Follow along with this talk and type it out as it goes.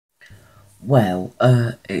Well,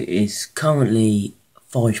 it is currently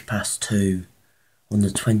 2:05 on the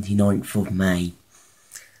 29th of May.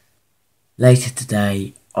 Later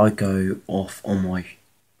today, I go off on my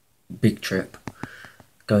big trip,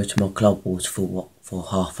 go to my club wars for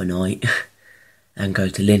half a night, and go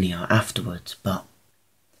to Linear afterwards, but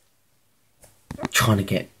I'm trying to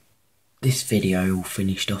get this video all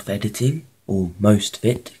finished off editing, or most of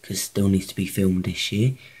it, because it still needs to be filmed this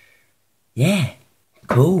year. Yeah,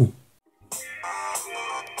 cool.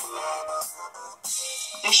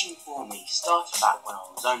 Fishing for me started back when I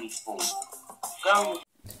was only 4.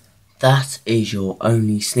 That is your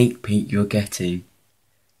only sneak peek you're getting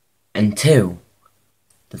until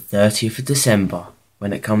the 30th of December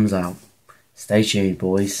when it comes out. Stay tuned,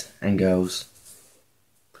 boys and girls.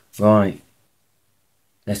 Right,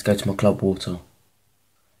 let's go to my club water,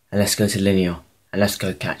 and let's go to Linear, and let's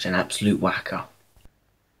go catch an absolute whacker.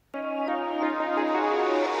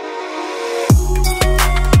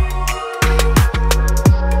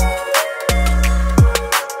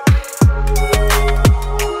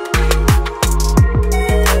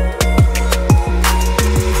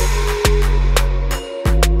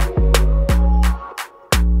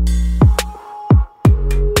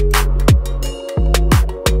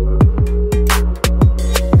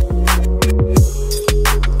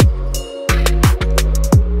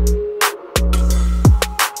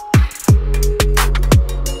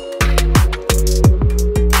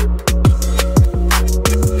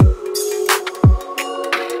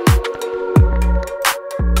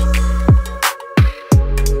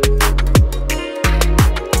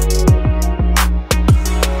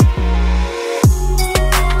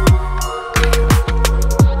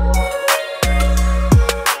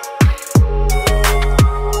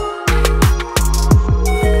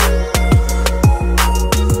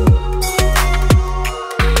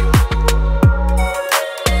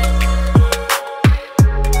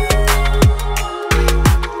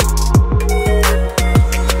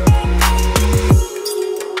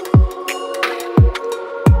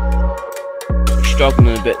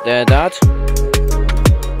 Struggling a bit there, Dad.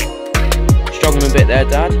 Struggling a bit there,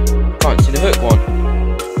 Dad. Can't see the hook one.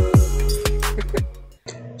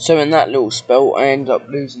 So in that little spell, I ended up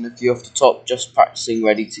losing a few off the top, just practicing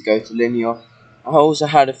ready to go to Linear. I also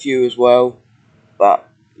had a few as well, but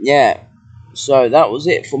yeah. So that was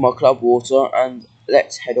it for my club water, and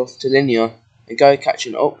let's head off to Linear and go catch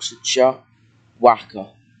an Oxfordshire whacker.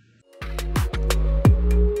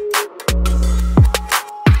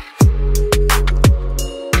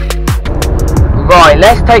 Right,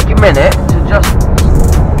 let's take a minute to just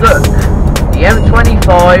look. The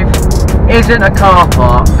M25 isn't a car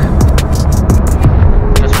park.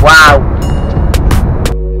 Just wow.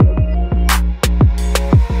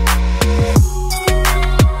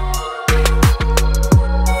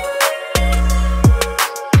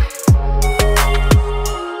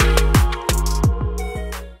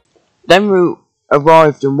 Then we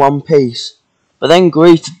arrived in one piece, but then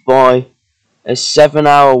greeted by a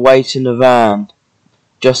 7-hour wait in the van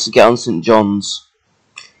just to get on St John's.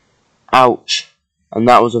 Ouch. And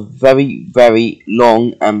that was a very, very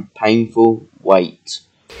long and painful wait.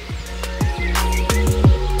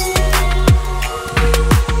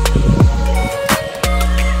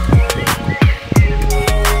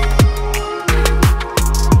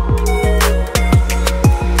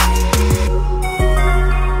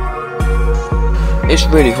 It's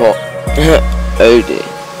really hot. Oh dear.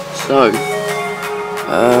 So,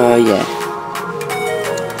 yeah.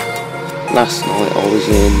 Last night I was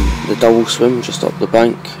in the double swim just up the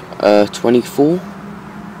bank, 24,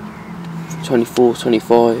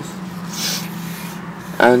 25,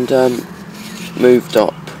 and moved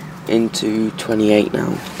up into 28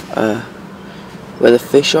 now, where the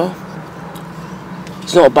fish are.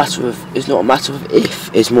 It's not a matter of if,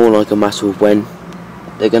 it's more like a matter of when.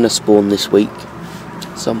 They're going to spawn this week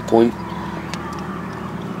at some point.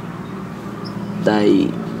 They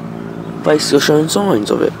basically are showing signs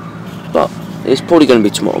of it, but it's probably going to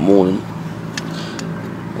be tomorrow morning,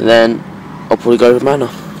 and then I'll probably go to Manor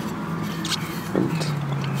and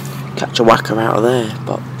catch a whacker out of there.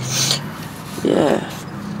 But yeah,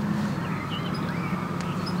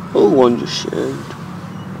 oh, one just showed,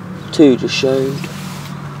 2 just showed,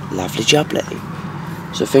 lovely jubbly.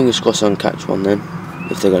 So fingers crossed I can catch one then,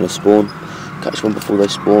 if they're going to spawn, catch one before they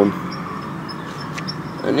spawn,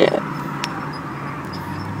 and yeah.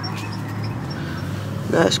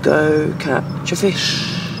 Let's go catch a fish.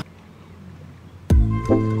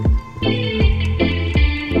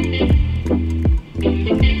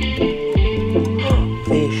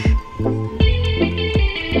 Fish.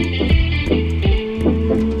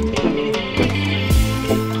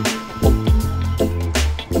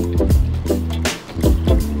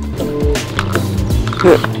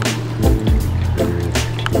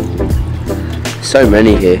 so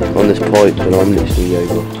many here on this pipe, and I'm literally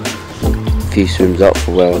over a few swims up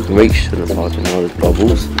for where I can reach to the pipe, and now there's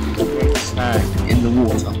bubbles. Snag in the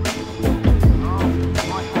water.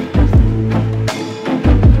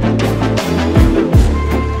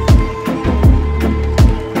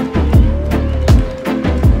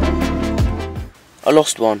 I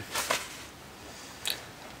lost one.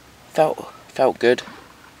 Felt good.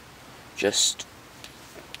 Just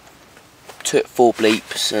took 4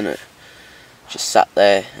 bleeps and it just sat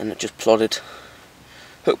there and it just plodded.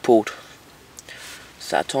 Hook pulled.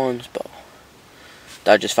 Sad times, but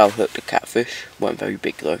Dad just foul hooked a catfish. Weren't very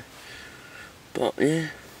big though. But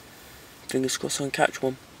yeah, fingers crossed I can catch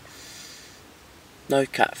one. No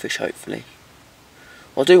catfish hopefully.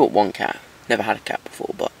 I do want one cat. Never had a cat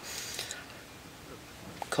before, but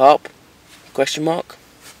carp? Question mark?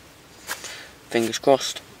 Fingers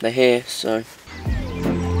crossed. They're here, so.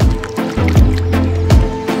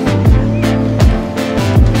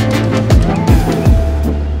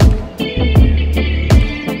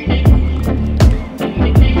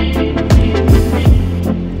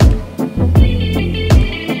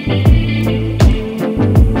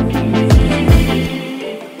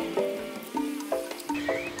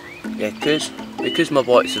 Yeah, because my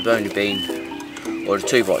bites have only been, or the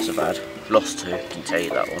 2 bites I've had, I've lost 2, I can tell you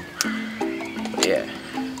that one. But yeah,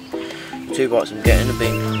 the 2 bites I'm getting have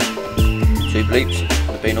been 2 bleeps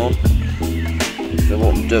have been on. So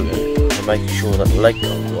what I'm doing, I'm making sure that the leg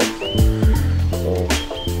comes off, or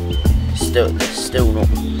they're still not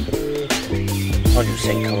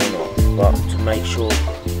 100% coming off, but to make sure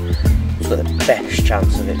it's got the best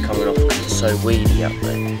chance of it coming off because it's so weedy out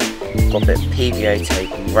there. Got a bit of PVA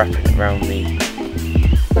tape and wrapping it around the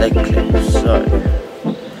leg clips so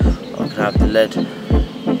I can have the lead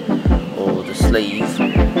or the sleeve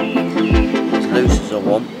as loose as I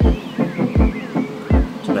want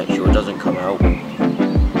to make sure it doesn't come out,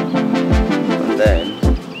 but then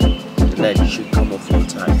the lead should come off on the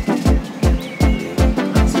tag.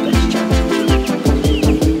 That's the best chance of it.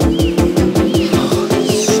 Oh,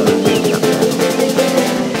 it's so weedy up there.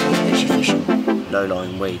 Literally fishing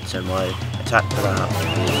low-lying weed, so my attack for that is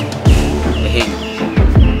the hinge.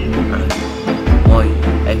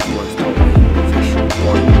 Everyone's told me fish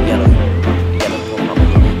one yellow pop up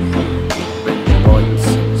brings bites,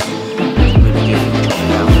 it's really good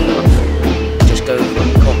down. Just go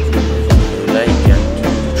confident with the leg and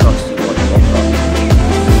trust you what pop up.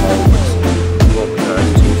 I always walk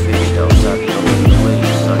those 2 fish that I've had on the weed,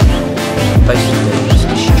 so basically just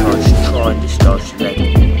try and discharge the leg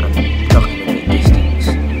and duck it a bit distance.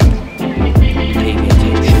 PVA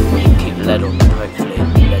tape should keep the lead on, hopefully the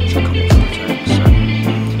lead should come off the tag, so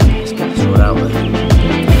let's get this all out there.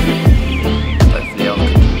 Hopefully I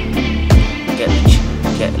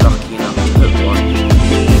can get lucky enough to hook one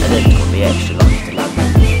and then got the extra lucky to land.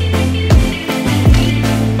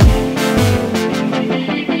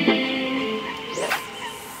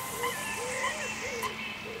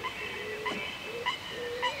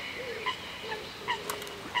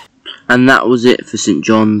 And that was it for St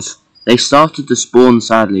John's. They started to spawn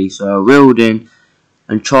sadly, so I reeled in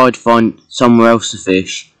and tried to find somewhere else to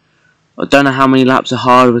fish. I don't know how many laps of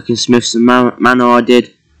Hardwick and Smiths and Manor I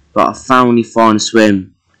did, but I finally found a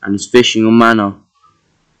swim, and this fishing on Manor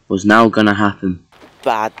was now going to happen.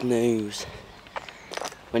 Bad news.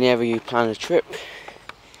 Whenever you plan a trip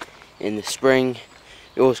in the spring,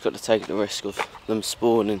 you always got to take the risk of them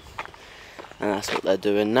spawning, and that's what they're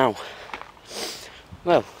doing now.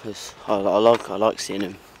 Well, I like seeing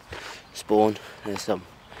them spawn. There's some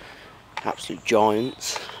absolute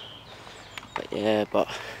giants, but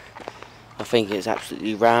I think it's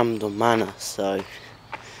absolutely rammed on Manor, so it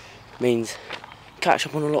means catch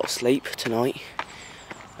up on a lot of sleep tonight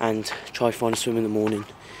and try to find a swim in the morning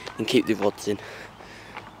and keep the rods in.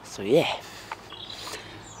 So yeah,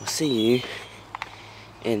 I'll see you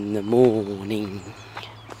in the morning.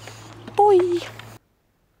 Bye.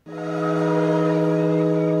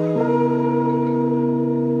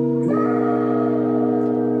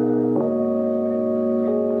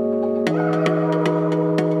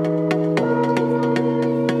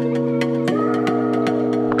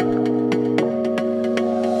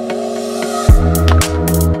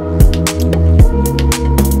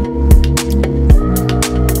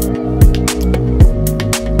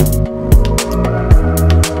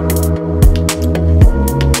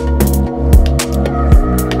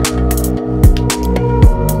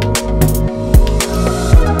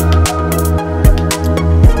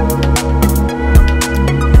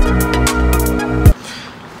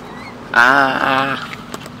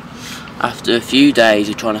 After a few days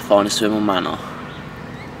of trying to find a swim on Manor,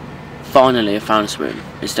 finally I found a swim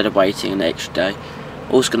instead of waiting an extra day.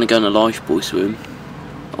 I was going to go on a lifebuoy swim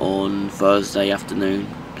on Thursday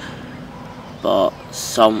afternoon, but he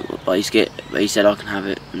said I can have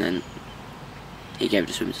it, and then he gave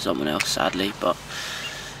the swim to someone else, sadly. But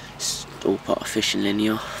it's all part of fishing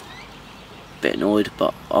linear. Bit annoyed,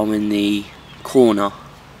 but I'm in the corner.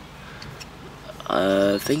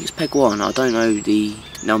 I think it's peg 1. I don't know the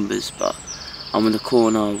numbers, but I'm in the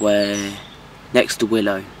corner where next to the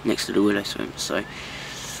willow swim. So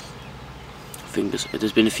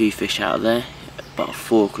there's been a few fish out there. About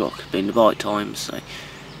 4 o'clock has been the bite time, so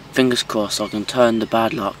fingers crossed I can turn the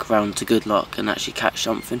bad luck around to good luck and actually catch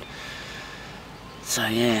something. So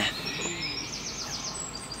yeah,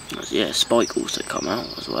 spike also come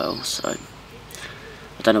out as well, so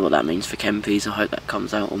I don't know what that means for Kempies. I hope that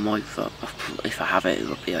comes out on my, if I have it,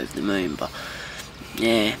 it'll be over the moon. But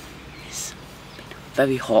yeah, it's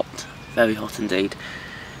very hot indeed.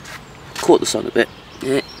 Caught the sun a bit,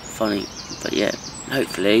 yeah, funny, but yeah,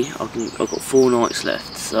 hopefully I've got 4 nights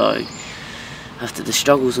left. So after the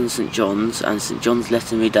struggles on St John's, and St John's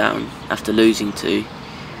letting me down after losing 2,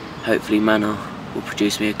 hopefully Manor will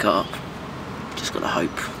produce me a carp. Just gotta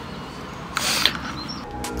hope.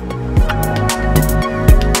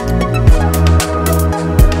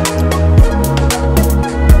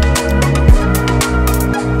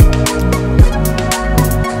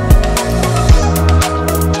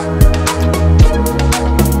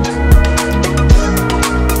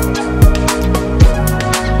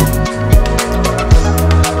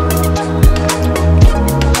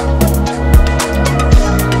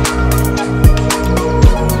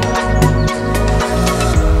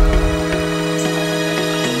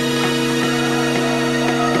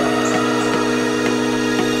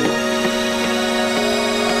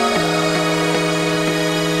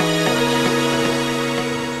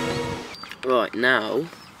 Right, now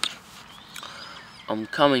I'm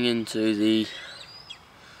coming into the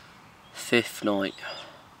 5th night,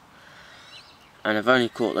 and I've only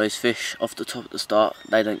caught those fish off the top at the start.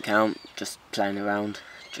 They don't count, just playing around,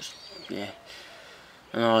 yeah.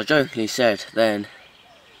 And I jokingly said then,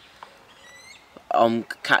 I'm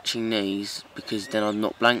catching these because then I'm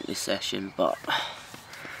not blank this session, but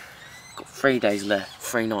I've got 3 days left,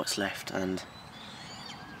 3 nights left, and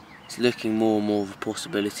it's looking more and more of a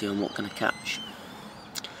possibility I'm not going to catch.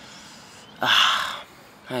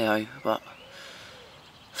 Hey ho, but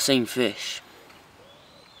I've seen fish.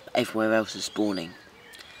 Everywhere else is spawning.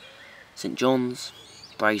 St John's,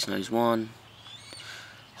 Brasenose 1,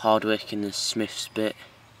 Hardwick in the Smith's bit,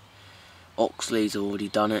 Oxley's already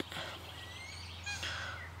done it,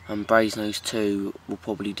 and Brasenose 2 will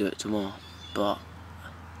probably do it tomorrow. But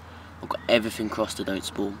I've got everything crossed they don't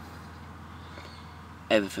spawn.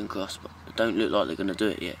 Everything crossed, but they don't look like they're going to do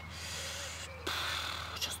it yet.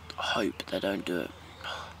 Just hope they don't do it.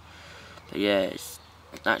 But yeah, it's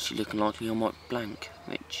actually looking likely I might blank,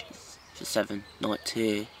 which is for 7 nights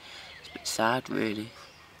here. It's a bit sad, really.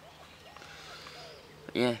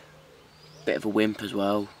 But yeah, bit of a wimp as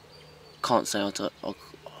well. Can't say I'm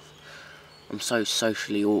so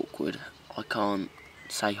socially awkward. I can't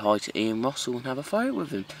say hi to Ian Russell and have a photo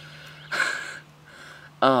with him.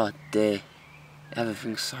 Oh dear.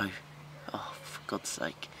 Everything's so... oh, for God's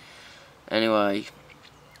sake. Anyway,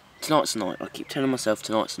 tonight's the night. I keep telling myself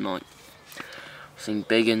tonight's the night. I've seen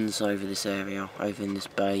big uns over this area, over in this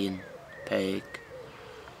bay in Peg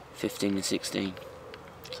 15 and 16.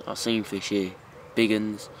 So I've seen fish here. Big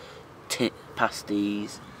uns,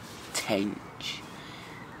 pasties, tench.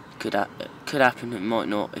 Could happen, it might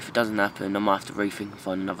not. If it doesn't happen, I might have to rethink and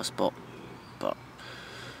find another spot. But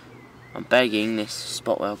I'm begging this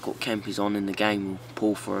spot where I've got Kempies on in the game will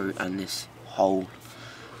pull through, and this hole will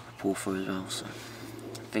pull through as well, so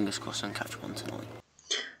fingers crossed I can catch one tonight.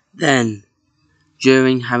 Then,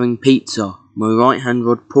 during having pizza, my right hand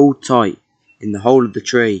rod pulled tight in the hole of the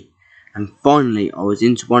tree, and finally I was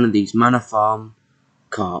into one of these Manor Farm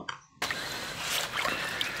carp.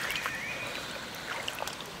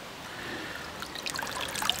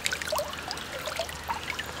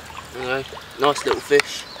 Okay, nice little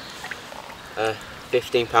fish.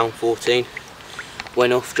 £15.14.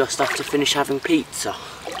 Went off just after finish having pizza.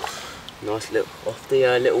 Nice little off the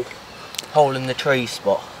little hole in the tree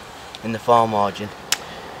spot in the far margin.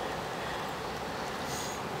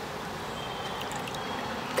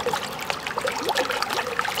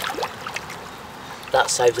 That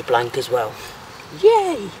saves a blank as well.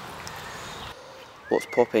 Yay! What's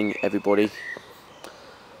popping, everybody?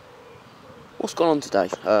 What's gone on today?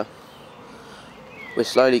 We're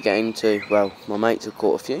slowly getting to, well, my mates have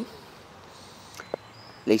caught a few.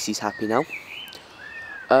 At least he's happy now.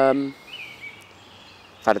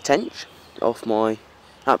 had a tench off my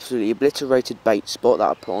absolutely obliterated bait spot that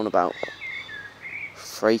I put on about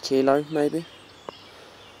 3 kilo maybe,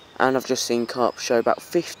 and I've just seen carp show about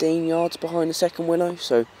 15 yards behind the second willow.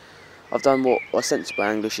 So I've done what a sensible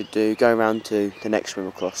angler should do, go around to the next swim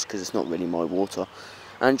across, because it's not really my water,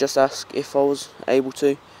 and just ask if I was able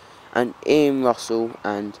to. And Ian Russell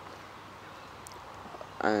and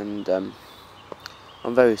I'm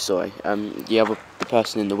very sorry, the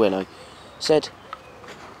person in the willow said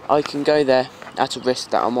I can go there at a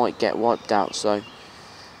risk that I might get wiped out. So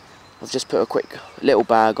I've just put a quick little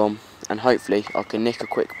bag on, and hopefully I can nick a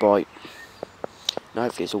quick bite, and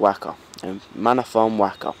hopefully it's a whacker, a Manor Farm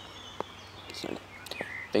whacker. So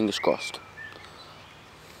fingers crossed.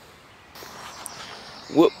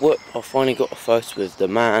 Whoop whoop, I finally got a photo with the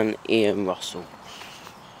man Ian Russell.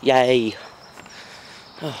 Yay!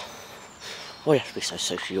 Oh, why do you have to be so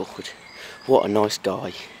socially awkward? What a nice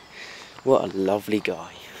guy. What a lovely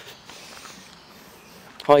guy.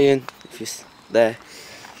 Hi Ian, if you're there.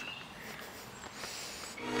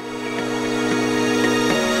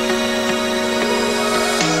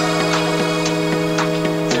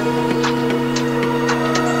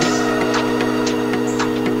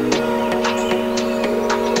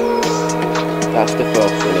 That's the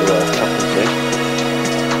first willow that I've talking to.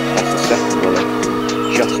 That's the second willow,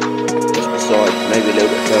 just beside, maybe a little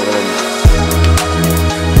bit further in.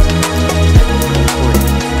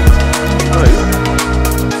 Oh,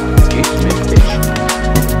 excuse me, fish.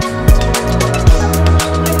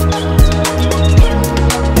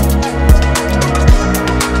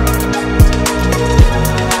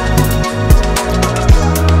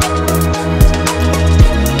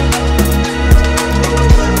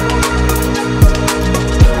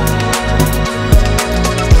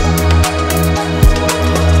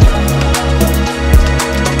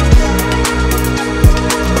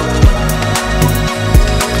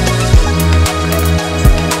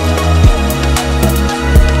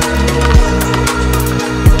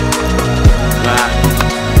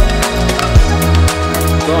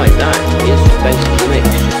 Basically the mix,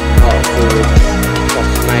 just part forward,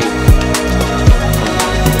 plus main,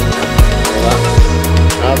 all that.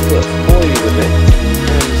 And I've put oil with it,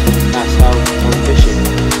 and that's how I'm fishing.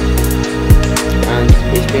 And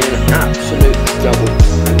it's been an absolute struggle.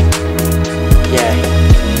 And yeah,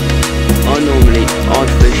 I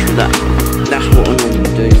fish with that. That's what I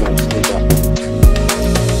normally do mostly,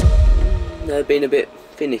 but they've been a bit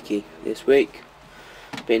finicky this week.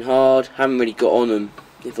 Been hard, haven't really got on them.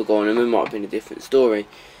 If I got on them, it might have been a different story.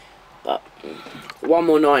 But one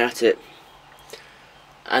more night at it,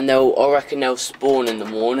 and I reckon they'll spawn in the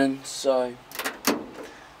morning. So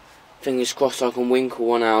fingers crossed I can winkle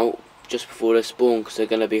one out just before they spawn, because they're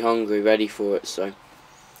going to be hungry, ready for it. So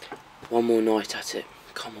one more night at it.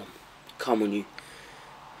 Come on, you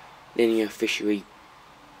linear fishery,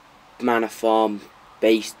 Manor Farm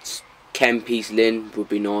based Kempy's Lynn would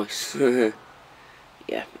be nice.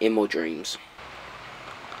 Yeah, in my dreams.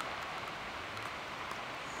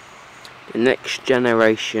 The next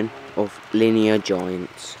generation of linear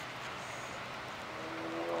giants.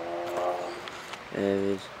 There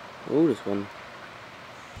is this one.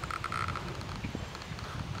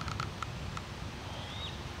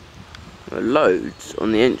 There are loads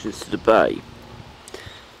on the entrance to the bay.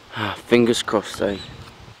 Fingers crossed though.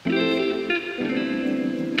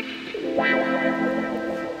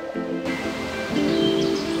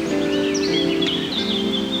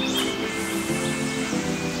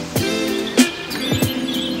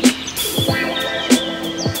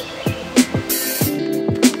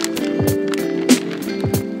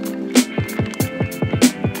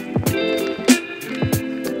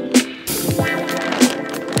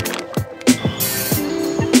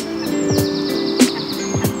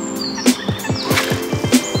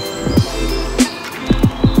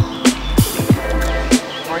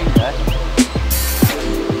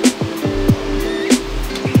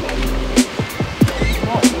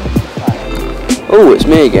 Oh, it's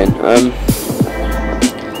me again.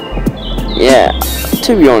 Yeah,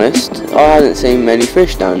 to be honest, I haven't seen many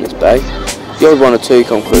fish down this bay. The odd one or two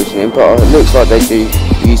come cruising in, but it looks like they do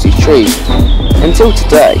use these trees. Until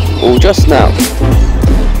today, or just now,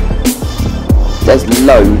 there's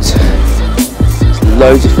loads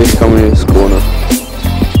of fish coming in this corner.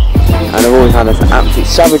 And I've always had an absolute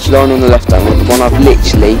savage line on the left hand, the one I've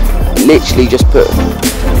literally just put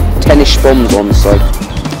 10ish bombs on, so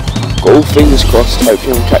got all fingers crossed,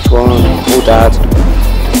 hopefully I'll catch one, or dad,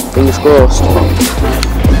 fingers crossed.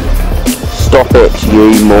 Stop it,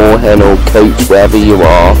 you moorhen or coach, wherever you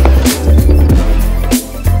are.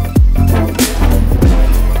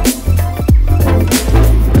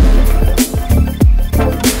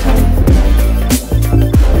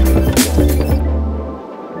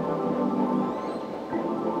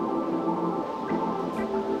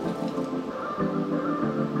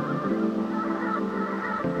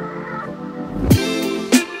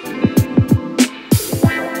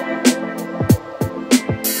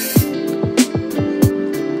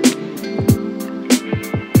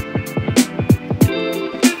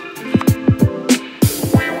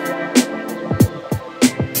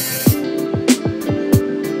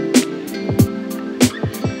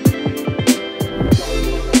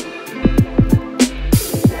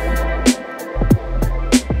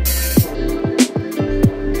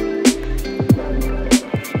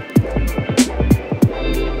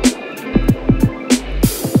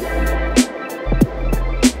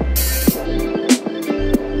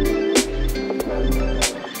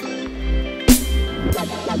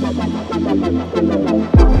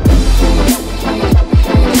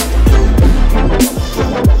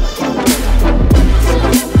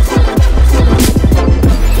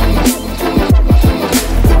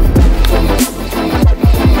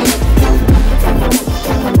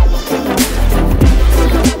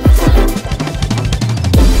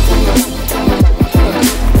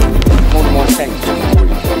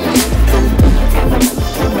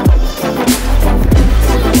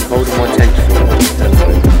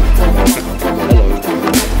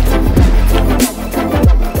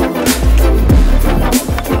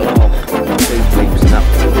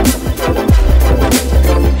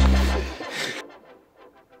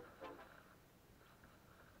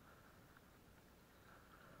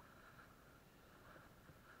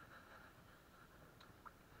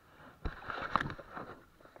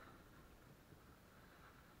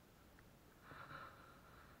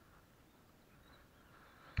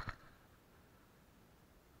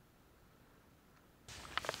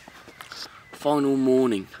 Final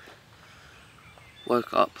morning.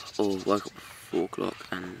 Woke up at 4 o'clock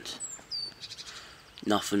and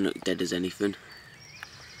nothing looked dead as anything.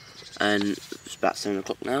 And it's about 7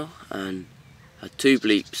 o'clock now, and I had 2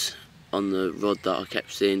 bleeps on the rod that I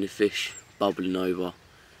kept seeing the fish bubbling over.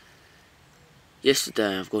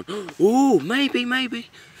 Yesterday I've gone, oh, maybe.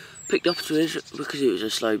 Picked up to it because it was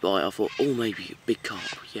a slow bite. I thought, oh, maybe a big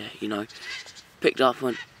carp, yeah, you know. Picked up,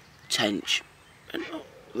 went, tench. And oh,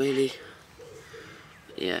 really?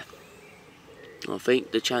 Yeah. I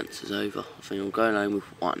think the chance is over. I think I'm going home with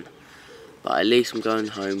 1. But at least I'm going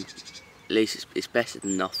home. At least it's better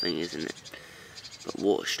than nothing, isn't it? But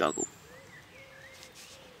what a struggle.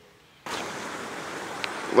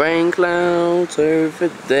 Rain clouds over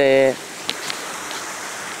there.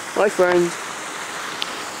 Hi friend.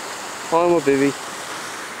 Hi my baby.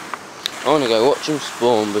 I want to go watch them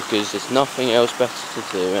spawn because there's nothing else better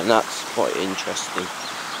to do, and that's quite interesting.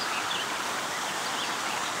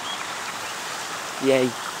 Yay.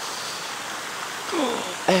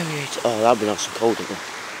 Oh, that'd be nice and cold again.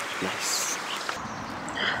 Nice.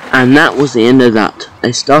 And that was the end of that.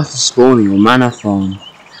 They started spawning on Manor Farm.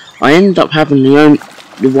 I ended up having the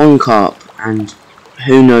 1 carp, and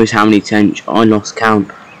who knows how many tench. I lost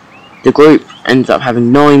count. The group ended up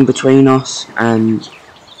having 9 between us, and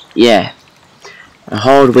yeah, a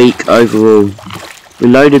hard week overall. We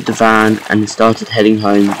loaded the van and started heading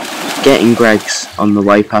home, getting Greg's on the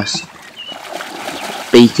way past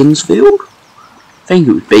Beaconsfield? I think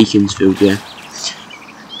it was Beaconsfield, yeah.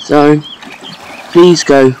 So, please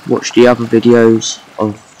go watch the other videos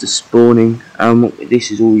of the spawning.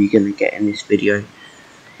 This is all you're going to get in this video.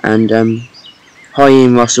 And, hi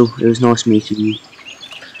Ian Russell, it was nice meeting you.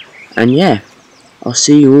 And yeah, I'll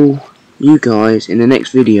see you guys in the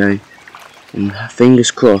next video. And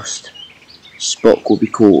fingers crossed, Spock will be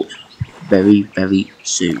caught very, very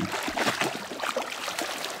soon.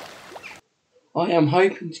 I am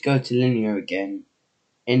hoping to go to Linear again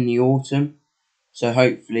in the autumn, so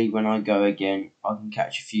hopefully when I go again I can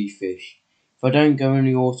catch a few fish. If I don't go in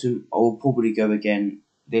the autumn, I will probably go again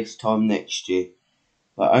this time next year,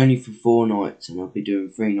 but only for 4 nights, and I'll be doing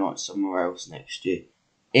 3 nights somewhere else next year,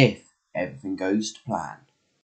 if everything goes to plan.